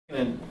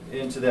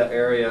Into that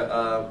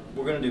area,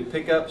 we're going to do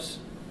pickups,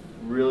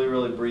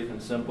 really brief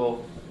and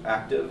simple,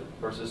 active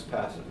versus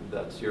passive.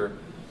 That's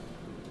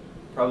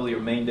probably your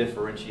main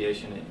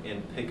differentiation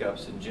in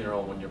pickups in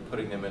general when you're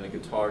putting them in a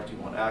guitar. Do you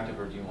want active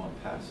or do you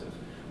want passive?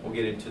 We'll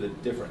get into the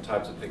different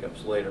types of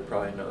pickups later,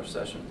 probably in another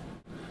session.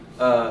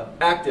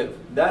 Active,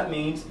 that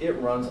means it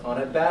runs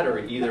on a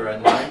battery, either a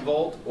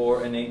 9-volt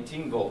or an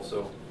 18-volt,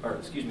 or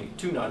excuse me,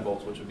 2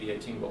 9-volts, which would be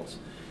 18 volts.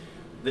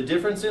 The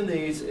difference in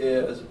these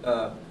is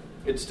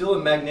it's still a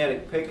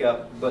magnetic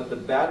pickup, but the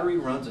battery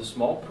runs a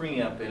small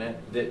preamp in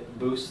it that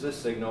boosts the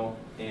signal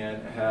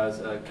and has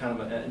a kind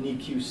of an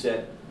EQ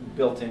set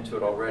built into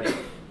it already.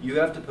 You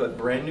have to put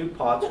brand new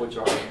pots, which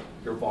are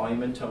your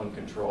volume and tone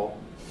control.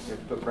 You have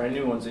to put brand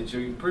new ones in, so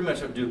you pretty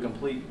much have to do a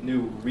complete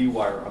new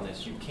rewire on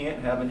this. You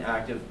can't have an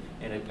active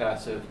and a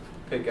passive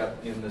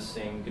pickup in the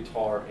same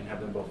guitar and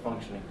have them both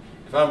functioning.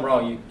 If I'm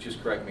wrong, you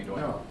just correct me, Dwayne.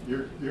 No,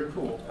 you're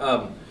cool.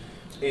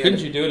 Couldn't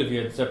you do it if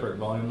you had separate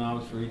volume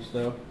knobs for each,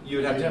 though? You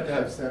would have to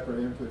have separate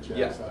input jacks,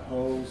 yeah. a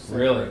whole separate,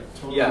 really?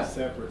 Totally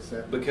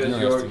separate.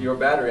 Because your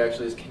battery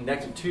actually is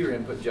connected to your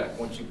input jack.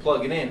 Once you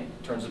plug it in,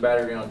 it turns the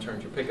battery on,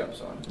 turns your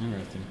pickups on.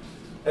 Interesting.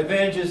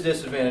 Advantages,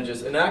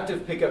 disadvantages. An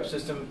active pickup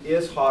system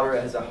is hotter,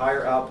 it has a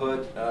higher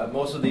output.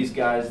 Most of these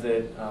guys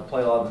that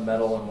play a lot of the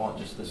metal and want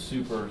just the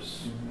super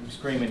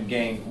screaming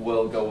gain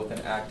will go with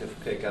an active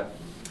pickup.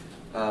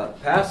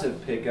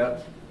 Passive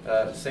pickup,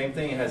 same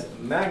thing, it has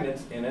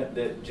magnets in it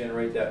that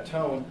generate that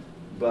tone,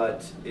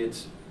 but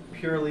it's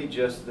purely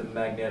just the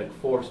magnetic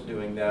force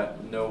doing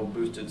that, no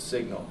boosted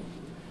signal.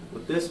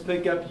 With this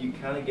pickup, you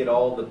kind of get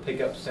all the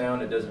pickup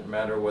sound. It doesn't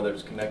matter whether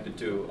it's connected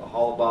to a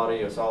hollow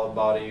body, a solid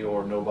body,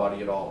 or no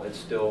body at all. It's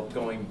still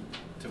going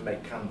to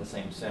make kind of the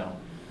same sound.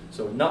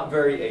 So not a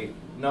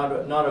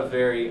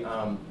very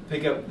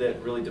pickup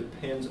that really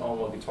depends on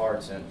what guitar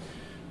it's in.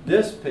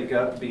 This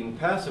pickup, being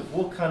passive,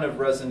 will kind of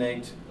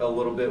resonate a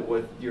little bit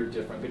with your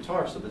different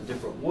guitars. So the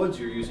different woods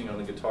you're using on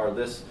the guitar,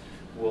 this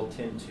will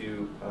tend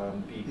to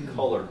be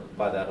colored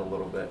by that a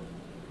little bit.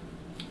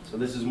 So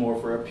this is more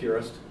for a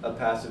purist, a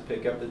passive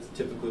pickup. That's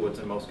typically what's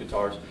in most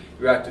guitars.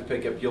 Your active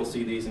pickup, you'll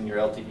see these in your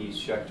LTDs,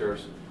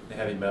 Schecters, the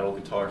heavy metal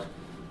guitars.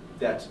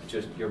 That's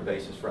just your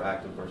basis for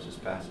active versus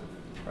passive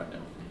right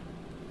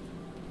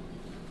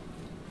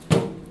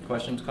now.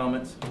 Questions,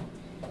 comments?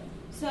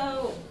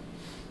 So,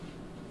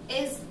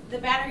 is the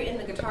battery in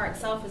the guitar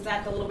itself, is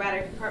that the little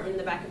battery compartment in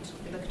the back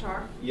of the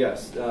guitar?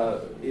 Yes.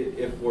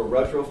 If we're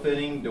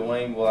retrofitting,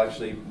 Dwayne will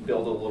actually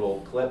build a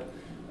little clip,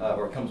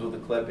 or it comes with a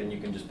clip, and you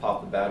can just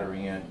pop the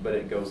battery in, but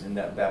it goes in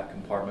that back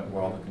compartment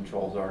where all the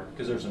controls are,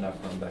 because there's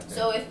enough room back there.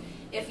 So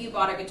if you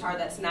bought a guitar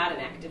that's not an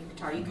active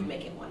guitar, you could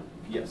make it one?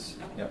 Yes.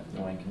 Okay. Yep,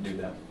 Dwayne can do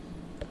that.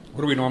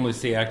 Where do we normally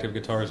see active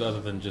guitars other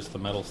than just the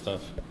metal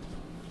stuff?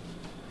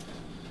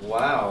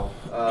 Wow.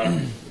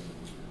 A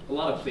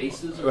lot of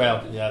basses.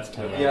 Well, yeah, that's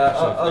kind of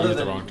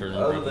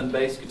other than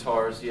bass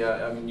guitars,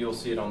 yeah. I mean, you'll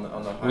see it on the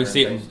higher we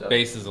see it bass in stuff.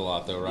 Basses a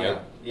lot, though, right?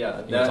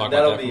 Yeah.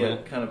 That'll be a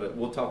kind of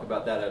we'll talk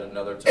about that at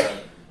another time,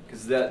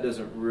 because that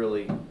doesn't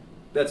really.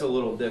 That's a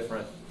little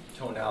different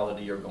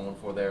tonality you're going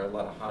for there. A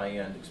lot of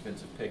high-end,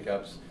 expensive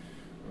pickups,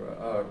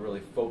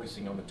 really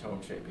focusing on the tone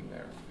shaping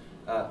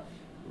there.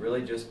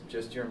 Really,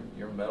 just your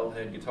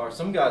metalhead guitar.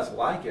 Some guys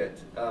like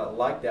it,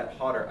 like that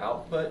hotter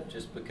output,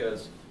 just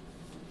because.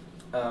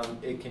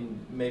 It can,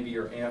 maybe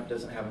your amp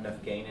doesn't have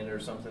enough gain in it or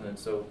something, and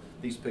so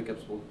these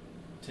pickups will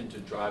tend to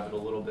drive it a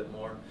little bit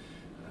more.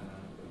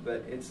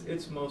 But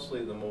it's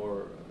mostly the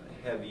more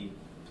heavy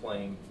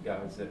playing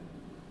guys that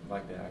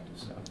like the active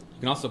stuff.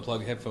 You can also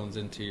plug headphones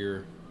into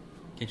your.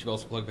 Can't you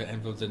also plug the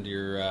headphones into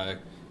your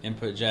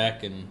input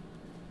jack and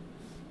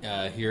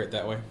hear it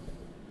that way?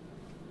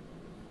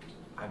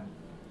 I've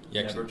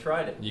never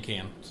tried it. You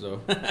can. So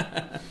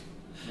there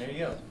you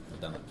go. I've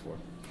done that before.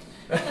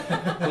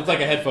 It's like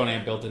a headphone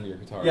amp built into your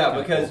guitar. Yeah,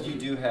 because you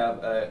do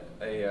have a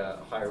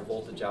higher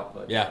voltage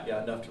output. Yeah.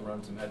 Yeah, enough to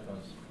run some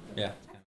headphones. Yeah.